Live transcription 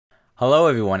Hello,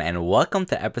 everyone, and welcome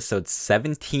to episode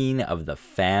 17 of the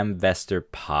FAMVestor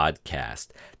podcast.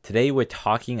 Today, we're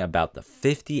talking about the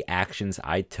 50 actions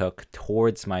I took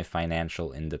towards my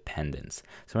financial independence.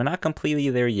 So we're not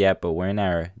completely there yet, but we're in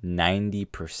our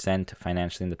 90%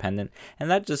 financially independent.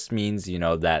 And that just means,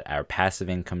 that our passive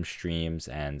income streams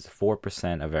and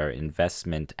 4% of our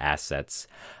investment assets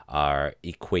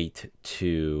equate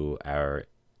to our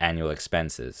annual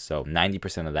expenses. So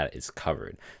 90% of that is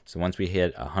covered. So once we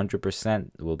hit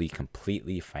 100%, we'll be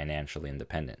completely financially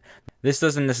independent. This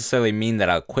doesn't necessarily mean that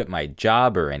I'll quit my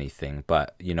job or anything,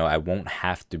 but I won't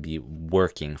have to be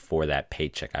working for that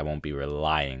paycheck. I won't be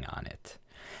relying on it.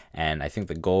 And I think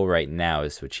the goal right now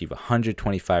is to achieve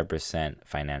 125%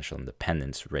 financial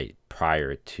independence rate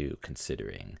prior to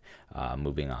considering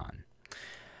moving on.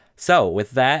 So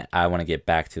with that, I want to get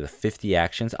back to the 50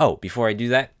 actions. Oh, before I do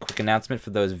that, quick announcement for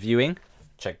those viewing.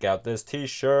 Check out this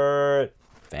t-shirt.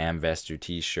 FAMVestor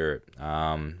t-shirt.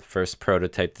 First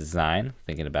prototype design.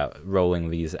 Thinking about rolling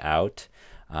these out.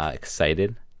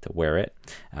 Excited to wear it.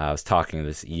 I was talking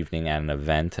this evening at an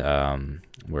event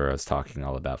where I was talking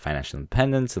all about financial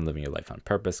independence and living your life on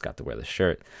purpose. Got to wear the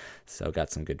shirt. So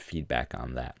got some good feedback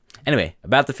on that. Anyway,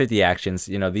 about the 50 actions,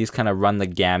 these kind of run the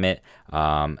gamut.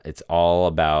 It's all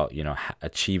about,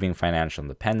 achieving financial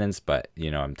independence, but,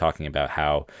 I'm talking about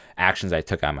how actions I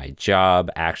took on my job,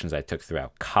 actions I took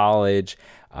throughout college,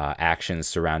 actions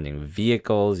surrounding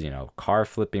vehicles, car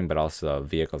flipping, but also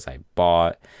vehicles I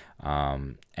bought,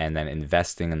 and then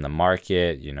investing in the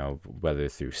market, whether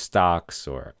through stocks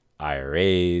or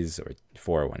IRAs or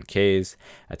 401ks.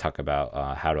 I talk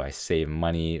about how do I save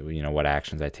money, what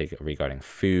actions I take regarding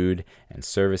food and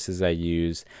services I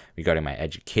use, regarding my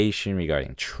education,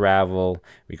 regarding travel,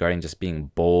 regarding just being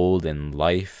bold in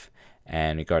life,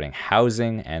 and regarding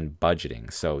housing and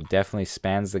budgeting. So definitely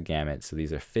spans the gamut. So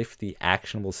these are 50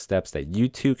 actionable steps that you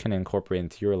too can incorporate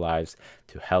into your lives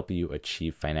to help you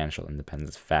achieve financial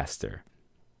independence faster.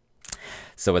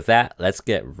 So with that, let's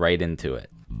get right into it.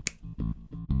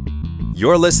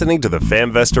 You're listening to the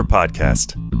FAMVestor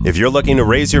podcast. If you're looking to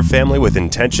raise your family with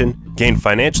intention, gain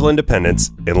financial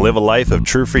independence, and live a life of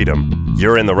true freedom,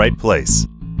 you're in the right place.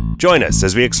 Join us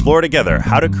as we explore together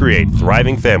how to create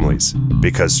thriving families,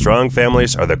 because strong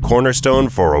families are the cornerstone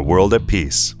for a world at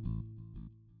peace.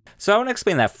 So I want to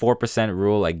explain that 4%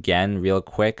 rule again real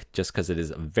quick, just because it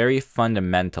is very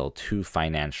fundamental to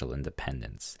financial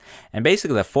independence. And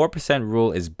basically the 4%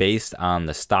 rule is based on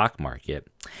the stock market.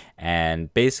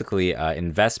 And basically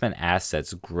investment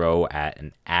assets grow at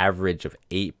an average of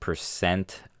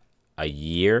 8% a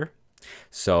year.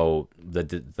 So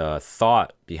the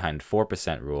thought behind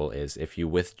 4% rule is if you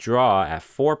withdraw at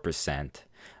 4%,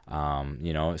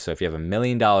 so if you have $1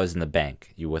 million in the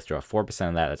bank, you withdraw 4%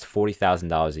 of that, that's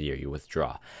 $40,000 a year you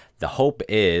withdraw. The hope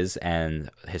is, and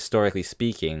historically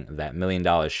speaking, that $1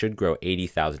 million should grow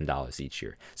 $80,000 each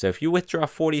year. So if you withdraw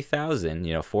 40,000,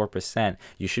 4%,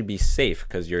 you should be safe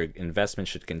because your investment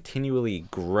should continually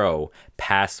grow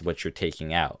past what you're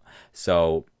taking out.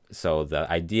 So the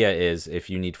idea is if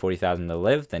you need 40,000 to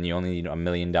live, then you only need $1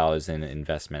 million in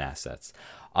investment assets.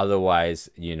 Otherwise,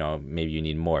 maybe you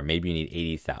need more. Maybe you need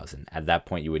 80,000. At that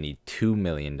point, you would need $2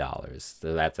 million.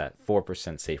 So that's at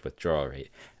 4% safe withdrawal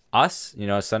rate. Us,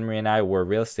 Sunmarie and I were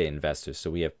real estate investors, so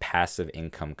we have passive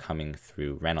income coming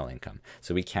through rental income.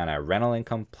 So we count our rental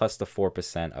income plus the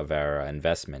 4% of our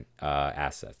investment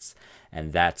assets.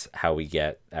 And that's how we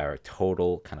get our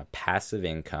total kind of passive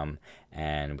income,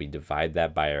 and we divide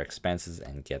that by our expenses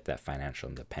and get that financial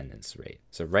independence rate.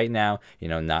 So right now,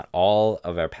 not all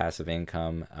of our passive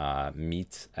income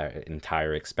meets our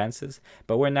entire expenses,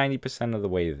 but we're 90% of the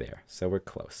way there. So we're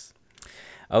close.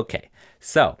 Okay,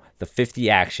 so the 50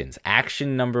 actions.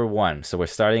 Action number 1. So we're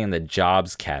starting in the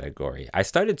jobs category. I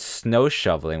started snow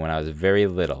shoveling when I was very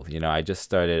little. I just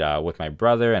started with my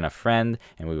brother and a friend,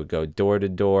 and we would go door to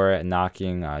door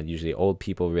knocking. Usually old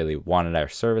people really wanted our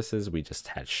services. We just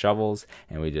had shovels,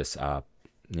 and we just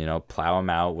plow them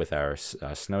out with our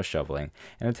snow shoveling.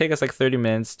 And it'd take us like 30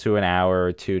 minutes to an hour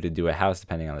or two to do a house,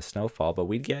 depending on the snowfall. But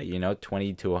we'd get,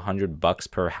 $20 to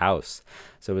 $100 per house.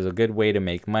 So it was a good way to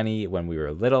make money when we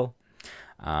were little.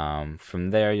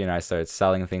 From there, I started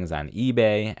selling things on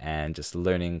eBay and just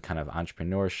learning kind of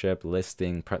entrepreneurship,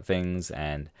 listing things,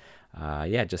 and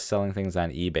just selling things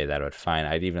on eBay that I would find.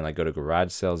 I'd even go to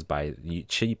garage sales, buy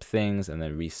cheap things, and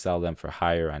then resell them for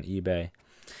higher on eBay.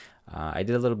 I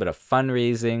did a little bit of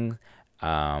fundraising.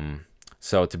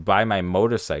 So to buy my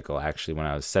motorcycle, actually, when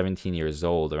I was 17 years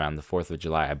old, around the 4th of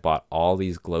July, I bought all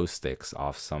these glow sticks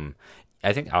off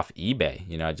off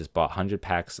eBay. I just bought 100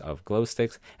 packs of glow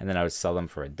sticks, and then I would sell them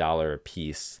for $1 a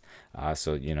piece.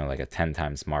 So, like a 10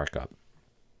 times markup.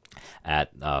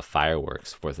 at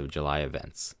fireworks, 4th of July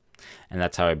events. And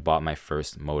that's how I bought my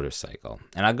first motorcycle.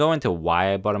 And I'll go into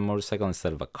why I bought a motorcycle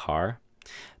instead of a car.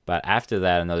 But after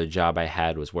that, another job I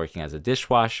had was working as a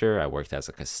dishwasher. I worked as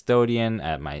a custodian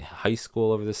at my high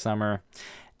school over the summer.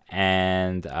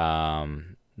 And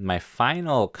my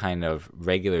final kind of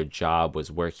regular job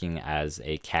was working as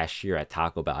a cashier at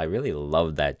Taco Bell. I really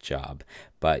loved that job.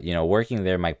 But, you know, working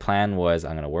there, my plan was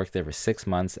I'm going to work there for 6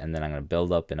 months, and then I'm going to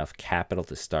build up enough capital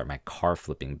to start my car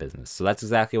flipping business. So that's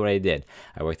exactly what I did.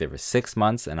 I worked there for 6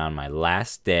 months, and on my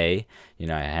last day, you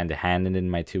know, I had to hand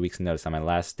in my 2 weeks notice. On my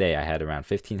last day, I had around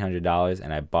 $1,500,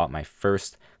 and I bought my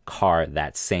first car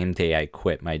that same day I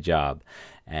quit my job.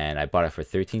 And I bought it for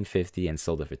 $1,350 and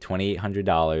sold it for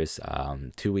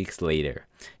 $2,800 2 weeks later.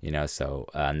 You know, so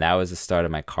and that was the start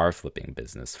of my car flipping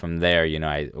business. From there, you know,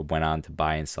 I went on to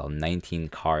buy and sell 19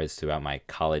 cars throughout my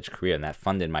college career, and that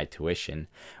funded my tuition,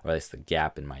 or at least the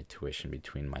gap in my tuition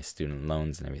between my student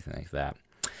loans and everything like that.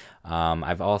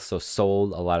 I've also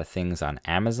sold a lot of things on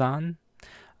Amazon.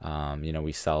 You know,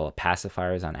 we sell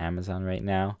pacifiers on Amazon right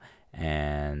now.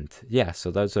 And yeah,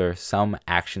 so those are some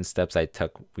action steps I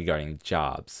took regarding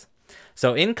jobs.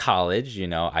 So in college, you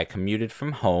know, I commuted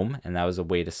from home, and that was a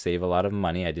way to save a lot of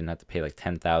money. I didn't have to pay like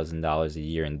 $10,000 a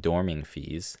year in dorming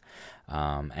fees.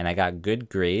 And I got good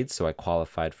grades, so I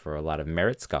qualified for a lot of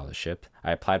merit scholarship.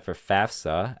 I applied for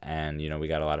FAFSA, and, you know, we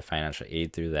got a lot of financial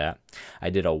aid through that. I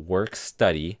did a work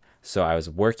study. So I was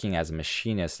working as a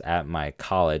machinist at my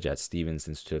college at Stevens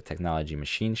Institute of Technology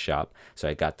machine shop. So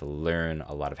I got to learn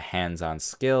a lot of hands-on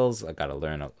skills. I got to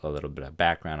learn a little bit of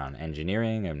background on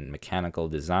engineering and mechanical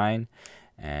design.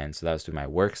 And so that was through my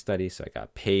work study. So I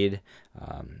got paid,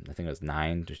 I think it was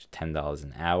 $9 to $10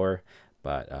 an hour.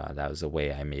 But that was the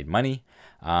way I made money.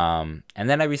 And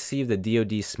then I received the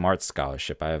DoD SMART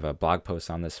Scholarship. I have a blog post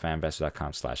on this,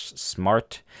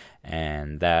 fanvestor.com/smart.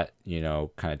 And that, you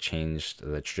know, kind of changed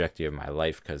the trajectory of my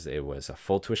life, because it was a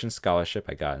full tuition scholarship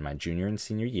I got in my junior and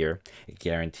senior year. It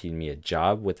guaranteed me a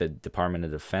job with the Department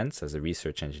of Defense as a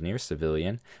research engineer,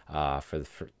 civilian, for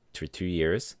 2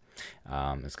 years.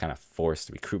 It's kind of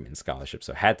forced recruitment scholarship,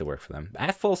 so I had to work for them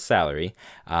at full salary.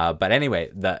 But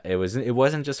anyway, it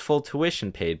wasn't just full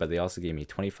tuition paid, but they also gave me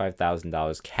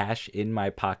 $25,000 cash in my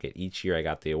pocket each year I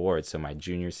got the award. So my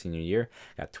junior, senior year,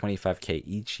 got $25K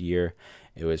each year.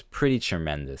 It was pretty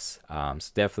tremendous. So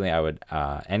definitely, I would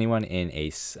anyone in a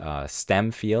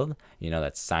STEM field, you know,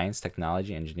 that's science,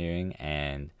 technology, engineering,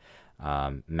 and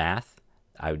math,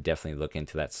 I would definitely look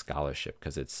into that scholarship,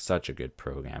 because it's such a good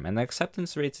program. And the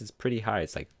acceptance rates is pretty high.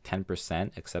 It's like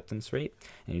 10% acceptance rate.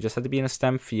 And you just have to be in a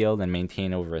STEM field and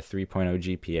maintain over a 3.0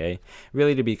 GPA.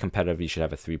 Really, to be competitive, you should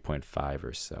have a 3.5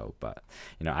 or so. But,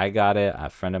 you know, I got it. A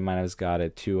friend of mine has got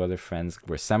it. 2 other friends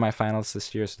were semifinalists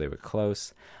this year, so they were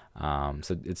close.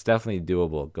 So it's definitely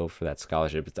doable. Go for that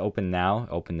scholarship. It's open now,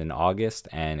 opened in August,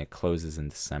 and it closes in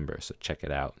December. So check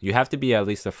it out. You have to be at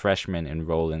least a freshman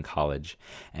enrolled in college,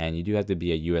 and you do have to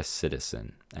be a U.S.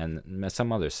 citizen and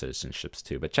some other citizenships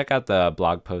too. But check out the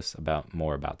blog post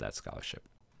more about that scholarship.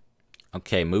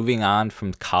 Okay, moving on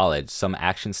from college, some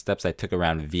action steps I took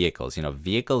around vehicles. You know,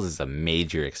 vehicles is a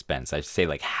major expense. I'd say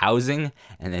like housing,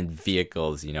 and then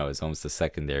vehicles, you know, is almost a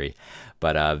secondary.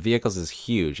 But vehicles is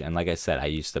huge. And like I said, I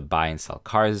used to buy and sell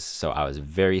cars, so I was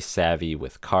very savvy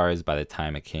with cars by the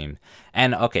time it came.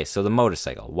 And okay, so the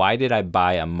motorcycle. Why did I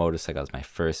buy a motorcycle as my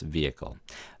first vehicle?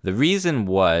 The reason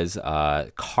was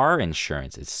car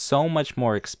insurance is so much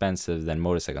more expensive than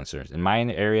motorcycle insurance. In my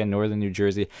area, northern New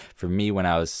Jersey, for me, when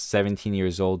I was 17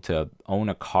 years old, to own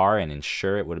a car and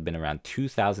insure it would have been around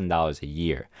 $2,000 a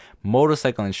year.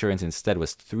 Motorcycle insurance instead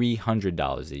was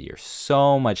 $300 a year.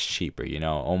 So much cheaper, you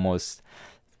know, almost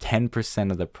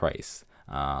 10% of the price.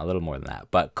 A little more than that,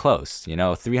 but close. You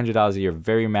know, $300 a year,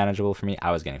 very manageable for me.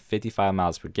 I was getting 55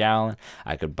 miles per gallon.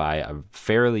 I could buy a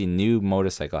fairly new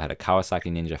motorcycle. I had a Kawasaki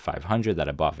Ninja 500 that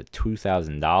I bought for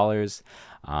 $2,000,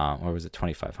 or was it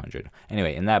 $2,500?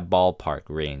 Anyway, in that ballpark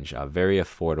range, very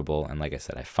affordable. And like I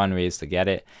said, I fundraised to get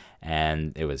it,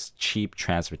 and it was cheap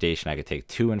transportation. I could take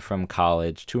to and from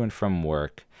college, to and from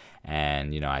work,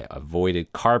 and, you know, I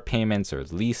avoided car payments or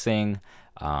leasing.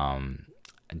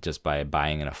 Just by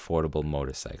buying an affordable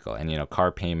motorcycle. And, you know,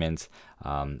 car payments,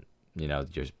 you know,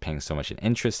 you're paying so much in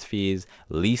interest fees.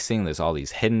 Leasing, there's all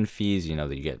these hidden fees, you know,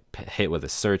 that you get hit with a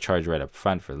surcharge right up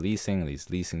front for leasing, these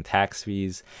leasing tax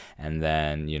fees. And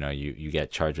then, you know, you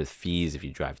get charged with fees if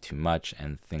you drive too much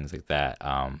and things like that.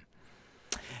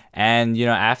 And, you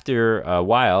know, after a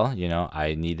while, you know,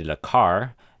 I needed a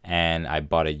car. and I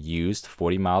bought a used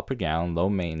 40 mile per gallon, low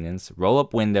maintenance, roll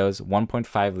up windows,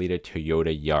 1.5 liter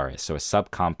Toyota Yaris, so a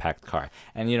subcompact car.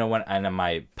 And when on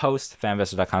my post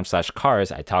fanvestor.com/cars,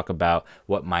 I talk about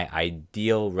what my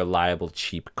ideal reliable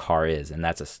cheap car is, and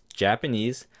that's a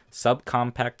Japanese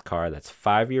subcompact car that's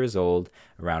 5 years old,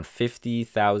 around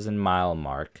 50,000 mile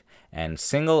mark, and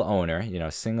single owner.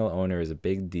 Single owner is a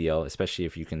big deal, especially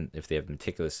if they have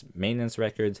meticulous maintenance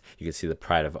records. You can see the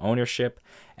pride of ownership.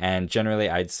 And generally,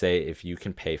 I'd say if you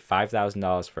can pay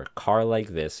 $5,000 for a car like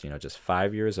this, just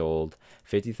 5 years old,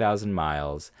 50,000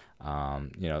 miles,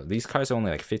 these cars are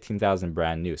only like 15,000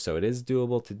 brand new, so it is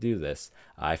doable to do this.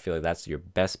 I feel like that's your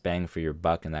best bang for your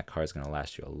buck, and that car is going to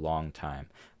last you a long time.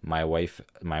 My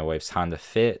wife's Honda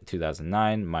Fit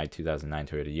 2009, my 2009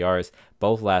 Toyota Yaris,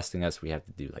 both lasting us. We have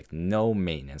to do like no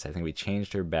maintenance. I think we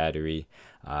changed her battery,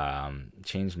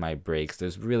 changed my brakes.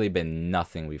 There's really been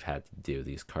nothing we've had to do.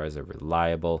 These cars are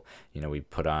reliable. We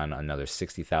put on another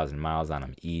 60,000 miles on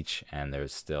them each, and they're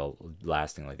still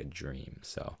lasting like a dream.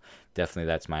 So definitely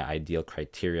that's my ideal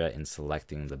criteria in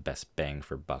selecting the best bang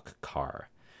for buck car.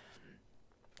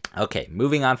 Okay,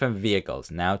 moving on from vehicles,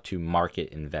 now to market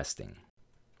investing.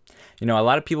 A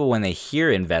lot of people, when they hear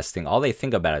investing, all they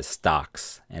think about is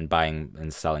stocks and buying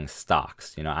and selling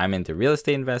stocks. I'm into real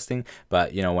estate investing,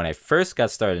 but when I first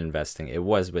got started investing, it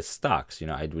was with stocks.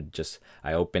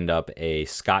 I opened up a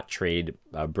Scottrade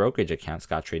brokerage account.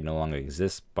 Scottrade no longer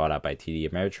exists, bought out by TD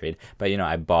Ameritrade, but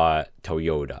I bought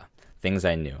Toyota. Things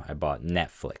I knew. I bought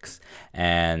Netflix,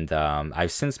 and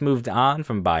I've since moved on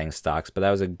from buying stocks, but that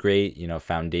was a great,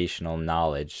 foundational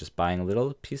knowledge, just buying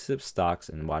little pieces of stocks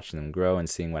and watching them grow and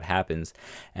seeing what happens.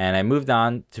 And I moved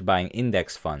on to buying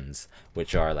index funds,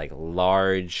 which are like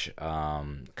large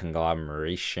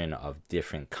conglomeration of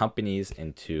different companies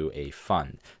into a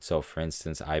fund. So for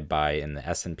instance, I buy in the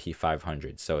S&P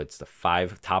 500. So it's the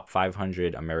top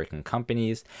 500 American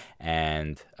companies,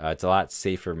 and it's a lot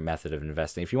safer method of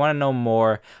investing. If you want to know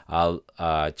more,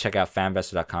 check out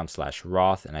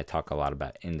fanvestor.com/Roth, and I talk a lot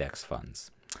about index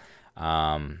funds.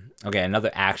 Okay, another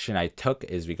action I took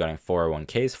is regarding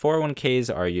 401ks. 401ks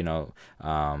are,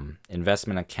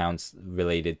 investment accounts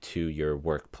related to your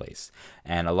workplace.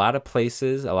 And a lot of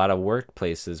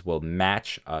workplaces will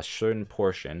match a certain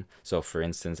portion. So for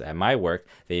instance, at my work,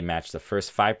 they match the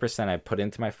first 5% I put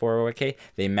into my 401k,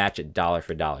 they match it dollar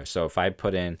for dollar. So if I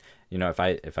put in, if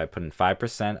I put in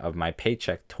 5% of my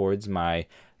paycheck towards my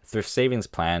thrift savings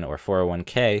plan or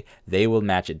 401k, they will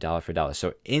match it dollar for dollar.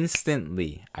 So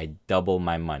instantly, I double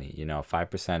my money.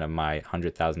 5% of my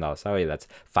 $100,000 salary, that's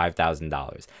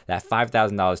 $5,000. That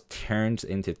 $5,000 turns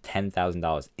into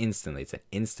 $10,000 instantly. It's an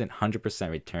instant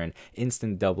 100% return,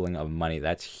 instant doubling of money.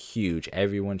 That's huge.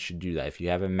 Everyone should do that. If you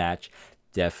have a match,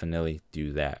 definitely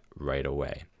do that right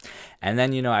away. And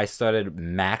then, I started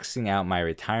maxing out my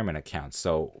retirement account.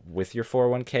 So with your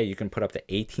 401k, you can put up to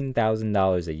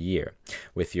 $18,000 a year.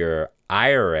 With your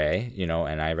IRA,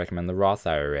 and I recommend the Roth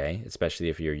IRA, especially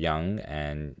if you're young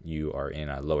and you are in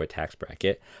a lower tax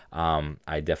bracket.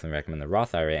 I definitely recommend the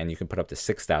Roth IRA, and you can put up to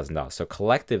 $6,000. So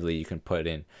collectively, you can put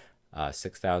in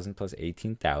 6,000 plus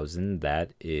 18,000,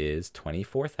 that is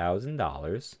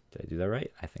 $24,000. Did I do that right?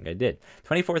 I think I did.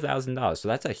 $24,000. So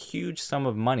that's a huge sum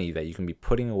of money that you can be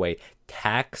putting away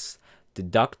tax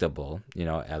deductible,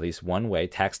 at least one way,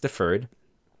 tax deferred.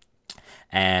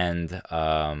 And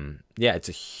it's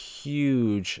a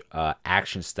huge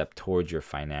action step towards your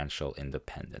financial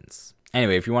independence.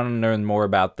 Anyway, if you want to learn more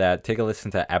about that, take a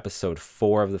listen to episode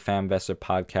 4 of the FAMvestor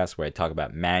podcast, where I talk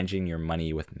about managing your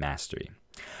money with mastery.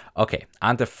 Okay,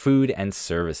 on to food and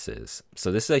services.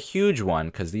 So this is a huge one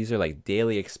because these are like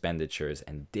daily expenditures,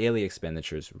 and daily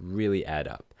expenditures really add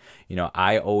up.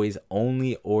 I always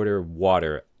only order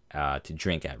water to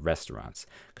drink at restaurants,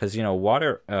 because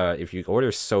water, if you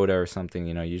order soda or something,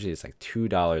 usually it's like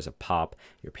 $2 a pop.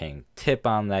 You're paying tip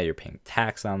on that, you're paying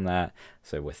tax on that.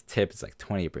 So with tip it's like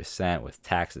 20%, with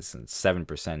tax it's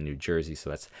 7% in New Jersey, so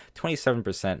that's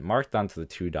 27% marked onto the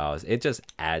 $2. It just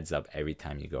adds up every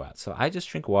time you go out. So I just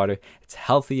drink water. It's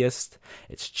healthiest,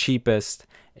 it's cheapest,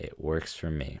 it works for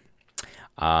me.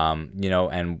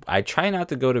 And I try not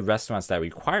to go to restaurants that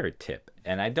require a tip.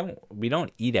 And we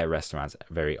don't eat at restaurants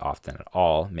very often at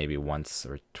all, maybe once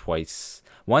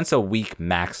a week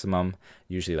maximum,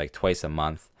 usually like twice a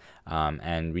month.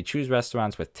 And we choose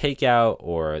restaurants with takeout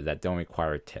or that don't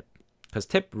require a tip, because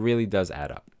tip really does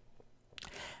add up.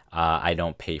 I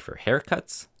don't pay for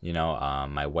haircuts.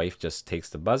 My wife just takes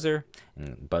the buzzer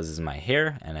and buzzes my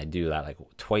hair, and I do that like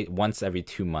once every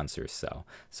 2 months or so.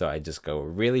 So I just go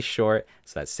really short,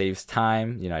 so that saves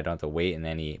time. I don't have to wait in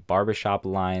any barbershop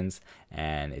lines,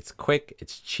 and it's quick,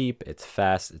 it's cheap, it's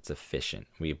fast, it's efficient.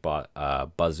 We bought a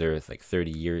buzzer like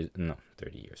 3 years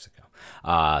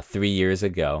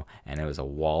ago, and it was a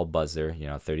wall buzzer,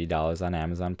 $30 on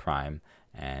Amazon Prime,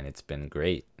 and it's been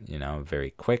great.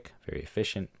 Very quick, very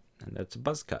efficient. And that's a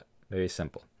buzz cut. Very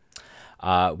simple.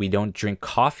 We don't drink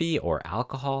coffee or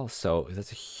alcohol, so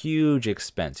that's a huge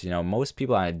expense. Most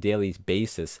people on a daily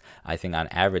basis, I think on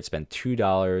average, spend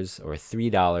 $2 or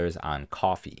 $3 on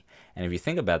coffee. And if you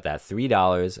think about that,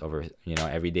 $3 over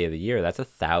every day of the year, that's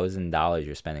 $1,000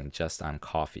 you're spending just on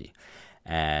coffee.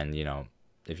 And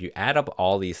if you add up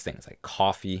all these things like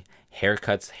coffee,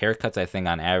 haircuts, I think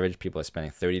on average people are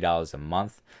spending $30 a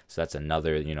month. So that's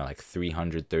another, like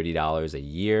 $330 a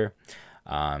year.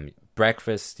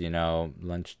 Breakfast,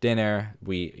 lunch, dinner,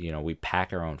 we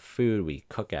pack our own food, we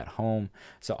cook at home.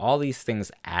 So all these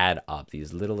things add up.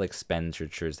 These little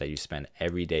expenditures that you spend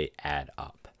every day add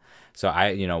up. So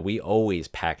we always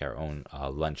pack our own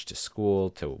lunch to school,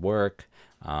 to work.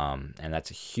 And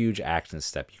that's a huge action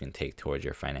step you can take towards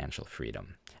your financial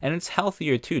freedom. And it's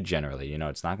healthier too, generally.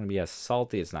 It's not going to be as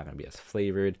salty. It's not going to be as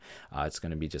flavored. It's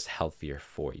going to be just healthier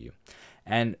for you.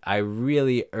 And I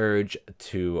really urge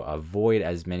to avoid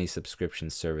as many subscription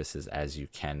services as you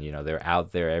can. They're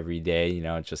out there every day,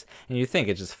 and you think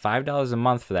it's just $5 a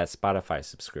month for that Spotify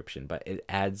subscription, but it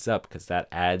adds up because that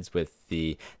adds with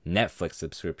the Netflix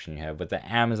subscription you have, with the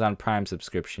Amazon Prime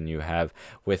subscription you have,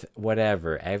 with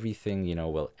whatever, everything,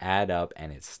 will add up,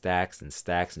 and it stacks and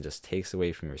stacks and just takes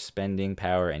away from your spending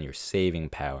power and your saving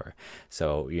power.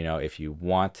 So, if you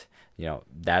want,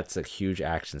 that's a huge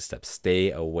action step.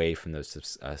 Stay away from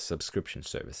those subscription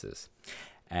services.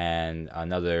 And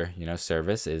another,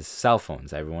 service is cell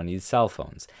phones. Everyone needs cell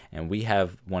phones. And we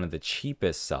have one of the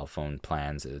cheapest cell phone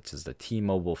plans, which is the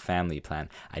T-Mobile family plan.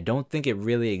 I don't think it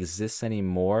really exists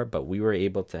anymore, but we were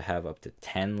able to have up to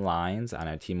 10 lines on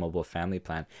our T-Mobile family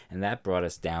plan. And that brought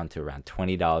us down to around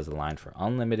 $20 a line for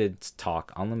unlimited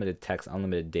talk, unlimited text,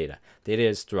 unlimited data. Data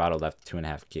is throttled up to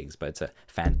 2.5 gigs, but it's a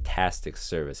fantastic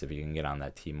service if you can get on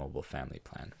that T-Mobile family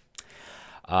plan.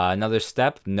 Another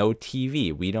step, no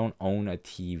TV. We don't own a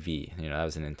TV. That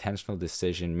was an intentional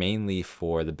decision, mainly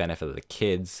for the benefit of the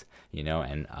kids,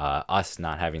 and us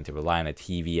not having to rely on a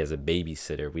TV as a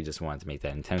babysitter. We just wanted to make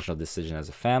that intentional decision as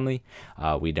a family.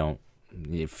 We don't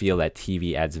feel that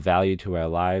TV adds value to our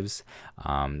lives.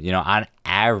 On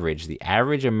average, the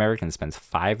average American spends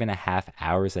 5.5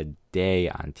 hours a day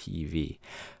on TV.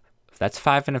 That's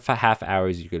 5.5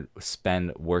 hours you could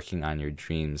spend working on your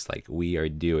dreams like we are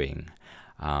doing.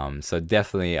 So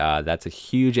definitely that's a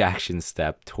huge action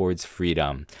step towards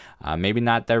freedom. Maybe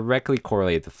not directly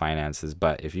correlate to finances,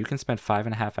 but if you can spend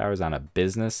 5.5 hours on a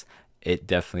business, it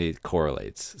definitely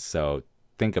correlates. So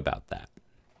think about that.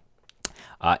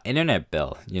 Internet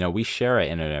bill. We share an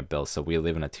internet bill. So we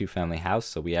live in a 2-family house.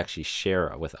 So we actually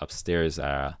share with upstairs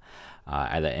at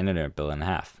the internet bill in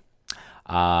half.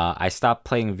 I stopped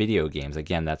playing video games.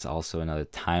 Again, that's also another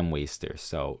time waster.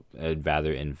 So I'd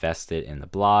rather invest it in the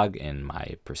blog, in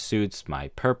my pursuits, my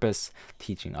purpose,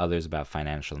 teaching others about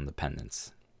financial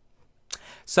independence.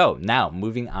 So now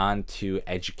moving on to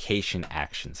education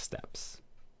action steps.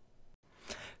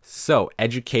 So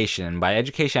education, and by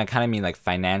education, I kind of mean like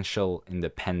financial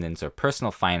independence or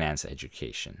personal finance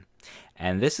education.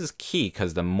 And this is key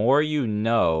because the more you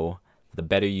know, the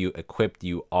better equipped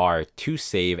you are to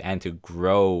save and to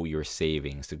grow your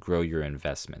savings, to grow your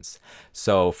investments.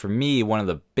 So for me, one of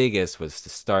the biggest was to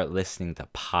start listening to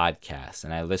podcasts.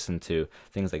 And I listened to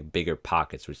things like Bigger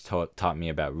Pockets, which taught me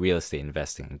about real estate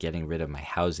investing and getting rid of my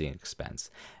housing expense.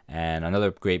 And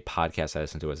another great podcast I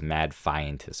listened to was Mad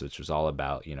Fientist, which was all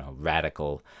about,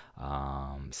 radical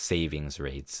savings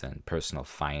rates and personal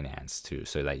finance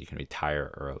so that you can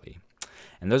retire early.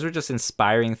 And those were just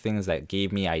inspiring things that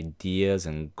gave me ideas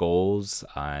and goals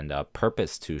and a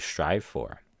purpose to strive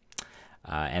for.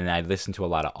 And I listened to a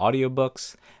lot of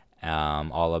audiobooks,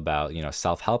 all about,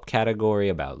 self-help category,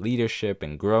 about leadership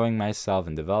and growing myself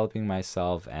and developing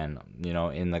myself and,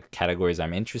 in the categories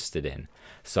I'm interested in.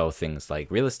 So things like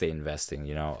real estate investing,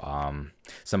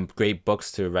 some great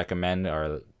books to recommend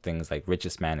are things like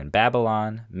Richest Man in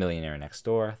Babylon, Millionaire Next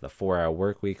Door, The 4-Hour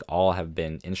Workweek, all have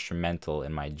been instrumental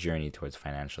in my journey towards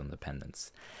financial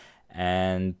independence.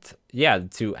 And yeah,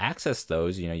 to access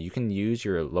those, you can use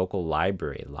your local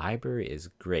library. Library is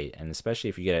great, and especially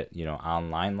if you get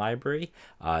online library,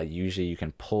 usually you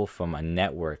can pull from a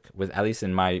network. With at least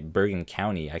in my Bergen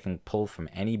County, I can pull from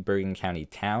any Bergen County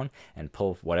town and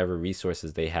pull whatever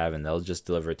resources they have, and they'll just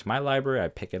deliver it to my library. I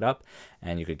pick it up,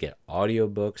 and you could get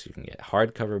audiobooks, you can get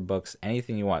hardcover books,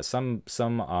 anything you want.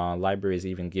 Some libraries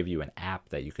even give you an app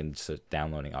that you can start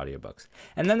downloading audiobooks.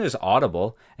 And then there's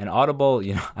Audible, and Audible,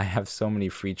 I have so many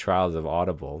free trials of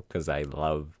Audible because I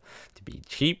love to be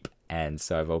cheap, and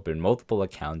so I've opened multiple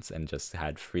accounts and just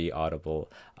had free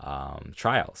Audible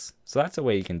trials. So that's a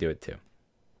way you can do it too.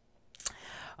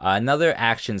 Another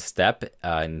action step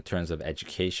in terms of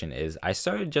education is I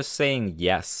started just saying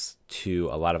yes to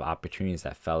a lot of opportunities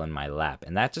that fell in my lap,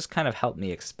 and that just kind of helped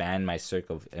me expand my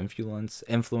circle of influence.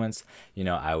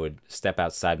 I would step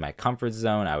outside my comfort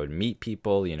zone. I would meet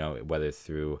people, whether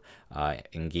through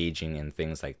engaging in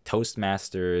things like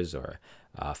Toastmasters or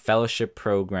fellowship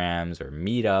programs or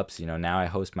meetups. Now I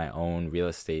host my own real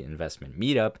estate investment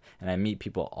meetup, and I meet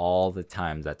people all the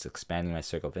time. That's expanding my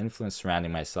circle of influence,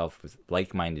 surrounding myself with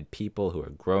like-minded people who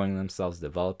are growing themselves,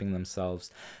 developing themselves.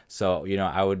 So,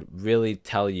 I would really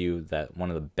tell you that one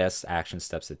of the best action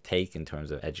steps to take in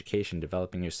terms of education,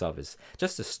 developing yourself, is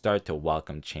just to start to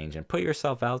welcome change and put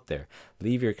yourself out there.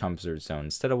 Leave your comfort zone.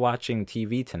 Instead of watching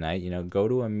TV tonight, go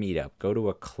to a meetup, go to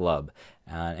a club.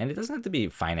 And it doesn't have to be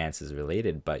finances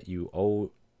related, but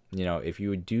if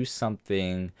you do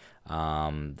something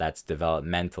that's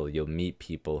developmental, you'll meet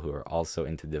people who are also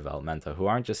into developmental, who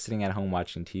aren't just sitting at home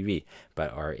watching TV,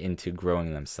 but are into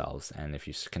growing themselves. And if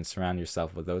you can surround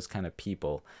yourself with those kind of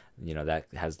people, that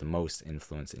has the most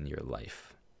influence in your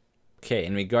life. Okay,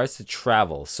 in regards to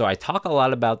travel, so I talk a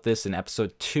lot about this in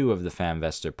episode 2 of the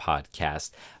FAMvestor podcast,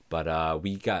 but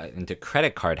we got into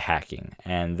credit card hacking,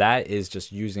 and that is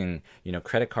just using,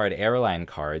 credit card airline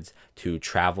cards to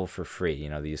travel for free.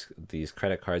 These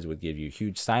credit cards would give you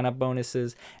huge sign-up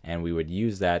bonuses, and we would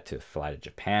use that to fly to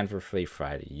Japan for free,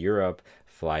 fly to Europe,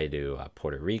 fly to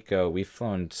Puerto Rico. We've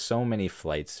flown so many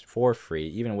flights for free.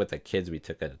 Even with the kids, we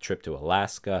took a trip to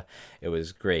Alaska. It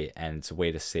was great, and it's a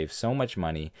way to save so much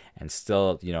money and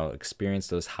still, experience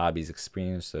those hobbies,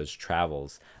 experience those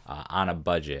travels on a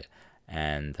budget.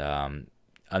 And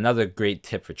another great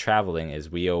tip for traveling is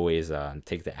we always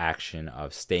take the action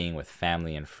of staying with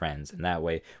family and friends, and that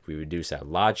way we reduce our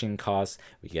lodging costs.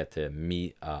 We get to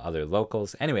meet other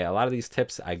locals. Anyway, a lot of these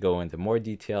tips I go into more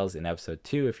details in episode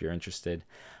 2 if you're interested.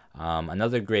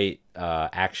 Another great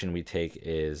action we take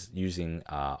is using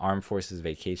Armed Forces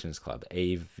Vacations Club,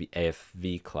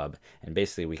 AFV Club, and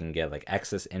basically we can get like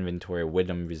excess inventory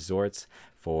Wyndham Resorts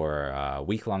for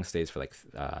week-long stays for like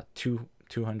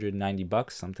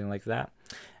 $290, something like that.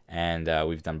 And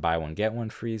we've done buy one get one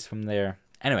frees from there.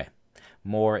 Anyway,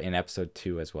 more in episode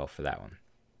 2 as well for that one.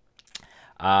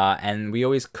 And we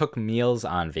always cook meals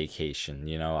on vacation.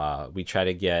 We try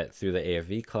to get through the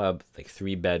AFV Club like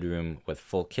 3-bedroom with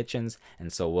full kitchens,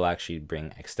 and so we'll actually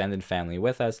bring extended family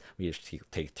with us. We usually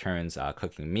take turns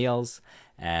cooking meals,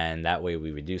 and that way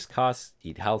we reduce costs,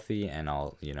 eat healthy, and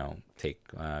I'll take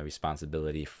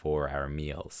responsibility for our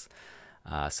meals.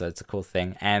 So it's a cool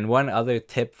thing. And one other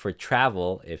tip for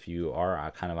travel, if you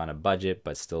are kind of on a budget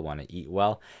but still want to eat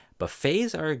well,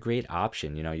 buffets are a great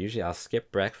option. Usually I'll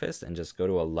skip breakfast and just go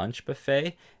to a lunch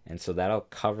buffet, and so that'll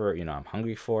cover, I'm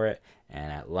hungry for it,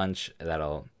 and at lunch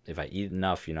if I eat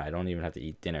enough, I don't even have to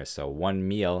eat dinner. So one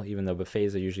meal, even though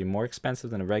buffets are usually more expensive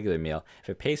than a regular meal, if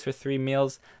it pays for 3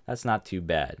 meals, that's not too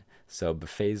bad. So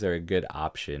buffets are a good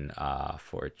option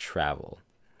for travel.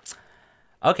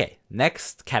 Okay,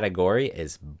 next category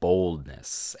is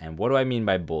boldness. And what do I mean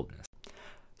by boldness?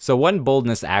 So one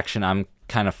boldness action I'm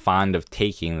kind of fond of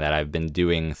taking that I've been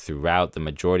doing throughout the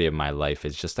majority of my life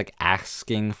is just like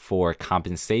asking for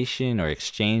compensation or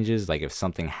exchanges. Like if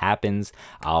something happens,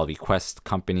 I'll request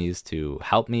companies to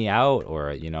help me out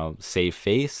or, save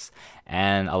face.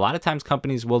 And a lot of times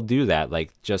companies will do that.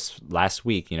 Like just last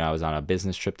week, I was on a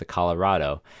business trip to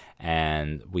Colorado,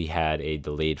 and we had a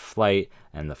delayed flight,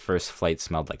 and the first flight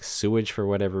smelled like sewage for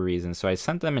whatever reason. So I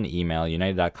sent them an email,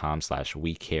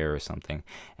 united.com/WeCare or something,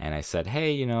 and I said,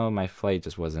 hey, my flight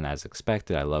just wasn't as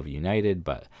expected. I love United,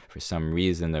 but for some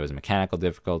reason there was a mechanical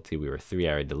difficulty. We were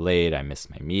 3-hour delayed. I missed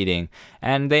my meeting,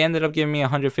 and they ended up giving me a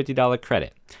 $150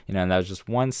 credit. And that was just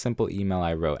one simple email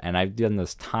I wrote, and I've done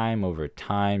this time over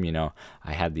time.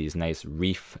 I had these nice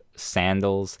reef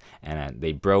sandals, and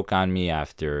they broke on me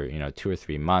after 2 or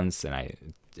 3 months, and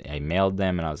I mailed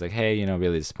them, and I was like, hey,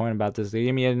 really disappointed about this. They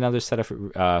gave me another set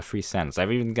of free sandals.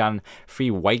 I've even gotten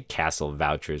free White Castle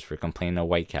vouchers for complaining to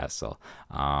White Castle.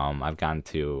 I've gone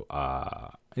to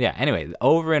yeah, anyway,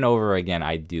 over and over again,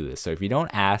 I do this. So if you don't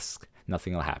ask,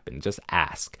 nothing will happen. Just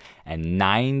ask. And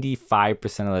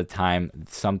 95% of the time,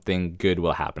 something good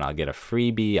will happen. I'll get a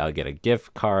freebie, I'll get a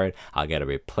gift card, I'll get a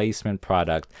replacement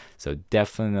product. So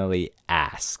definitely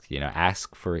ask,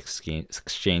 ask for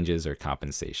exchanges or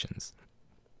compensations.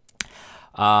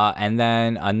 And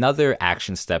then another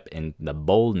action step in the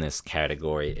boldness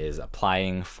category is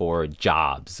applying for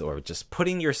jobs or just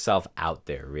putting yourself out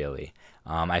there, really.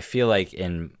 I feel like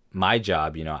in my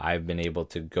job, I've been able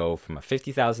to go from a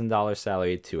 $50,000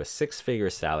 salary to a six-figure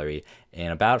salary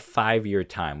in about 5-year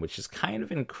time, which is kind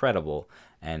of incredible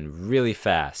and really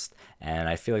fast. And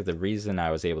I feel like the reason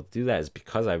I was able to do that is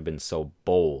because I've been so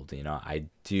bold. I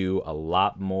do a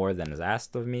lot more than is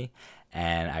asked of me,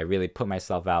 and I really put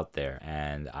myself out there.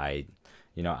 And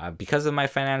because of my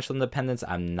financial independence,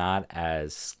 I'm not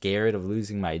as scared of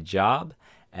losing my job.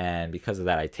 And because of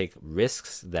that, I take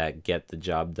risks that get the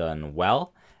job done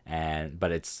well.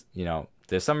 But it's,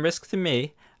 there's some risk to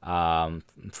me.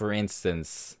 For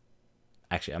instance,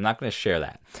 actually, I'm not going to share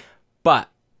that. But,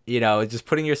 just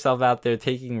putting yourself out there,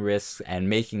 taking risks and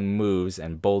making moves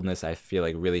and boldness, I feel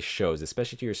like really shows,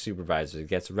 especially to your supervisors. It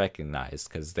gets recognized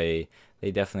because they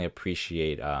definitely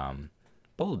appreciate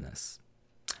boldness.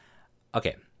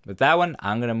 Okay, with that one,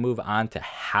 I'm going to move on to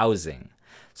housing.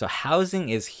 So housing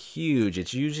is huge.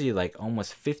 It's usually like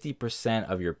almost 50%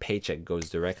 of your paycheck goes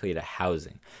directly to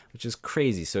housing, which is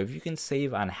crazy. So if you can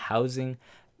save on housing,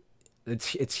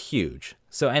 it's huge.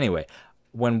 So anyway,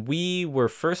 when we were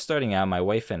first starting out, my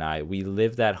wife and I, we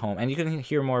lived at home, and you can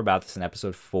hear more about this in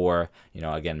episode 4,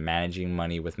 again, managing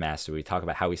money with mastery. We talk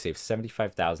about how we saved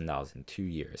 $75,000 in 2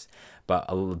 years. But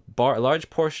a large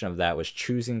portion of that was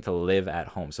choosing to live at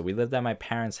home. So we lived at my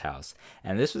parents' house,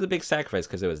 and this was a big sacrifice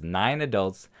because it was 9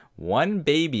 adults, 1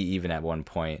 baby even at one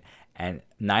point, and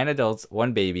 9 adults,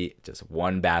 1 baby, just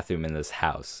 1 bathroom in this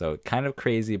house. So kind of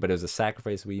crazy, but it was a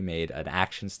sacrifice we made, an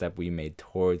action step we made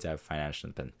towards our financial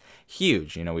independence.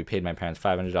 Huge. We paid my parents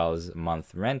 $500 a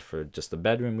month rent for just the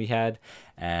bedroom we had,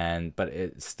 but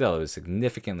it was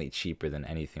significantly cheaper than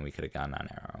anything we could have gotten on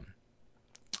our own.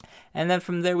 And then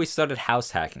from there, we started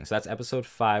house hacking. So that's episode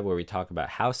 5, where we talk about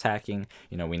house hacking.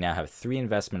 We now have 3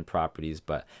 investment properties,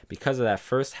 but because of that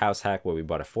first house hack where we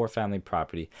bought a 4-family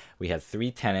property, we had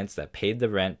 3 tenants that paid the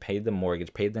rent, paid the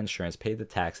mortgage, paid the insurance, paid the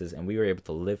taxes, and we were able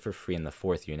to live for free in the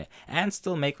 4th unit and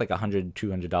still make like $100,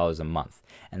 $200 a month.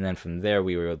 And then from there,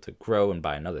 we were able to grow and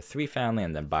buy another 3-family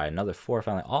and then buy another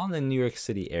 4-family, all in the New York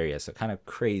City area. So kind of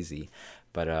crazy.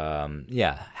 But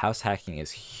yeah, house hacking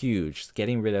is huge.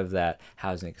 Getting rid of that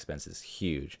housing expense is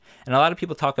huge. And a lot of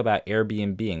people talk about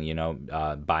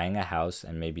Airbnb-ing, buying a house,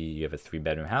 and maybe you have a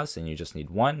 3-bedroom house and you just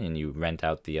need 1 and you rent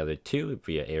out the other 2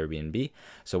 via Airbnb.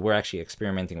 So we're actually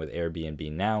experimenting with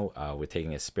Airbnb now. We're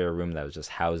taking a spare room that was just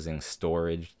housing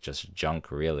storage, just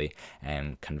junk really,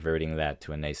 and converting that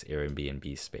to a nice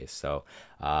Airbnb space. So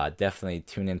definitely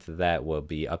tune into that. We'll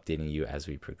be updating you as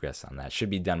we progress on that. Should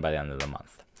be done by the end of the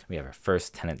month. We have our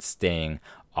first tenant staying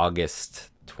August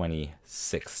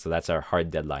 26th. So that's our hard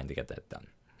deadline to get that done.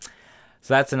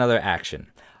 So that's another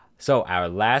action. So our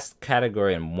last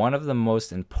category, and one of the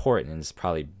most important, is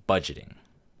probably budgeting.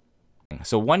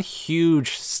 So one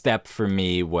huge step for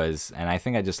me was, and I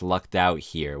think I just lucked out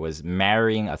here, was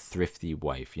marrying a thrifty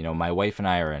wife. My wife and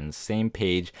I are on the same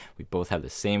page. We both have the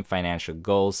same financial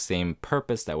goals, same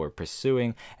purpose that we're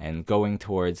pursuing and going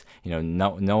towards.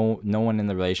 No one in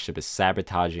the relationship is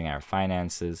sabotaging our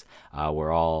finances.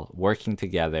 We're all working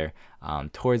together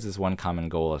towards this one common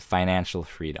goal of financial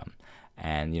freedom.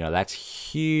 And, that's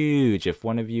huge. If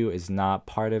one of you is not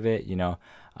part of it,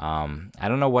 I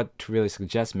don't know what to really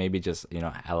suggest. Maybe just,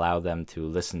 allow them to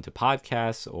listen to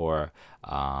podcasts or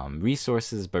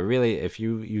resources. But really, if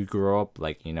you grow up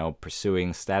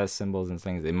pursuing status symbols and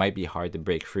things, it might be hard to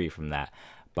break free from that.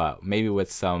 But maybe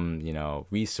with some,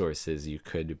 resources, you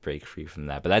could break free from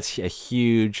that. But that's a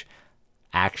huge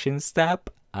action step.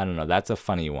 I don't know. That's a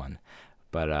funny one.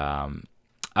 But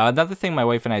another thing my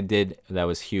wife and I did that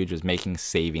was huge was making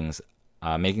saving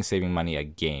money a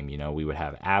game. We would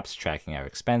have apps tracking our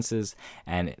expenses,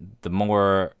 and the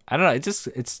more, I don't know,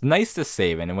 it's nice to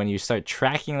save. And when you start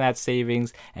tracking that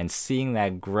savings and seeing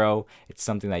that grow, it's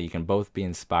something that you can both be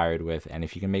inspired with. And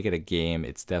if you can make it a game,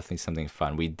 it's definitely something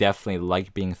fun. We definitely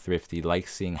like being thrifty, like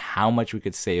seeing how much we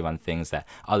could save on things that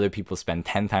other people spend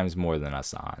 10 times more than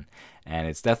us on. And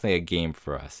it's definitely a game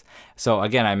for us. So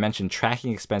again, I mentioned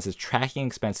tracking expenses. Tracking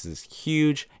expenses is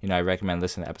huge. I recommend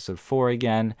listening to episode 4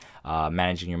 again,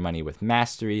 managing your money with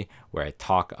mastery, where I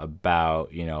talk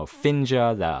about,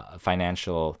 FINJA, the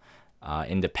financial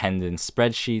independent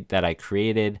spreadsheet that I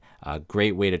created. A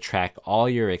great way to track all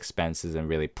your expenses and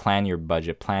really plan your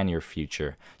budget, plan your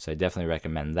future. So I definitely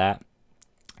recommend that.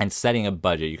 And setting a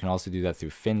budget, you can also do that through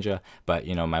Finja. But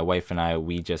my wife and I,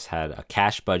 we just had a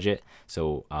cash budget.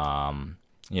 So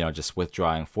just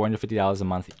withdrawing $450 a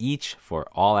month each for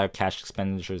all our cash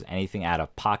expenditures, anything out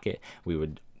of pocket. We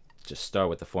would just start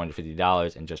with the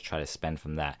 $450 and just try to spend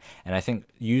from that. And I think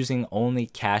using only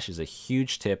cash is a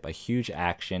huge tip, a huge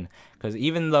action, because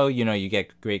even though you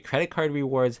get great credit card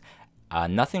rewards,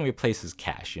 nothing replaces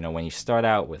cash. When you start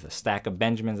out with a stack of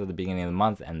Benjamins at the beginning of the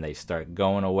month and they start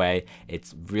going away,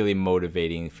 it's really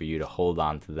motivating for you to hold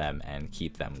on to them and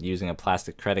keep them. Using a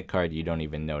plastic credit card, you don't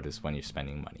even notice when you're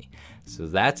spending money. So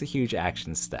that's a huge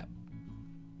action step.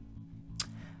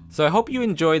 So I hope you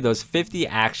enjoyed those 50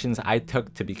 actions I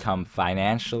took to become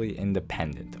financially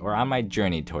independent, or on my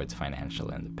journey towards financial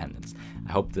independence.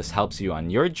 I hope this helps you on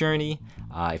your journey.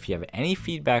 If you have any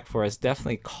feedback for us,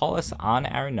 definitely call us on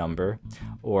our number,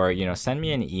 or send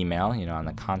me an email on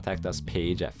the contact us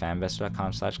page at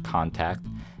famvestor.com/contact.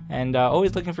 And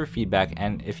always looking for feedback.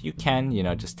 And if you can,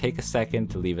 just take a second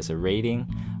to leave us a rating.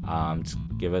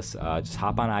 Just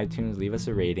hop on iTunes, leave us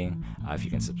a rating. If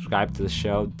you can subscribe to the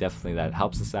show, definitely that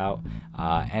helps us out.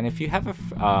 And if you have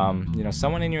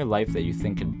someone in your life that you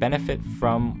think could benefit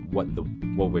from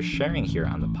what we're sharing here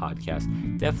on the podcast,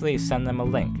 definitely send them a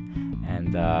link.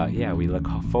 And we look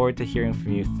forward to hearing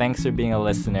from you. Thanks for being a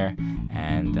listener,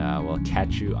 and we'll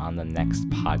catch you on the next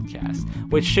podcast,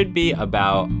 which should be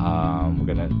about we're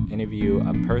gonna interview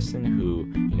a person who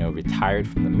retired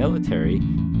from the military,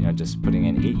 just putting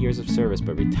in 8 years of service,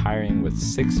 but retiring with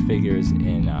 6 figures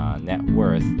in net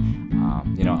worth.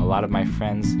 A lot of my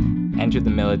friends entered the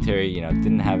military,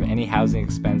 didn't have any housing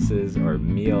expenses or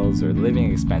meals or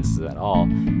living expenses at all,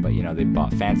 but they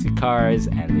bought fancy cars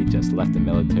and they just left the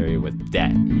military with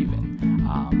debt even.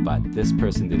 But this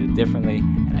person did it differently,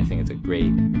 and I think it's a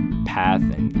great path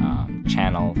and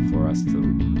channel for us to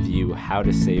view how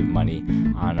to save money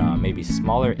on maybe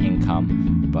smaller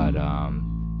income, but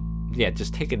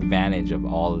just take advantage of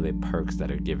all of the perks that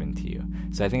are given to you.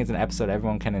 So I think it's an episode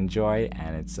everyone can enjoy,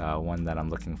 and it's one that I'm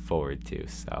looking forward to.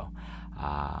 So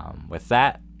with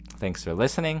that, thanks for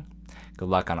listening. Good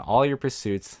luck on all your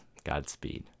pursuits.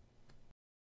 Godspeed.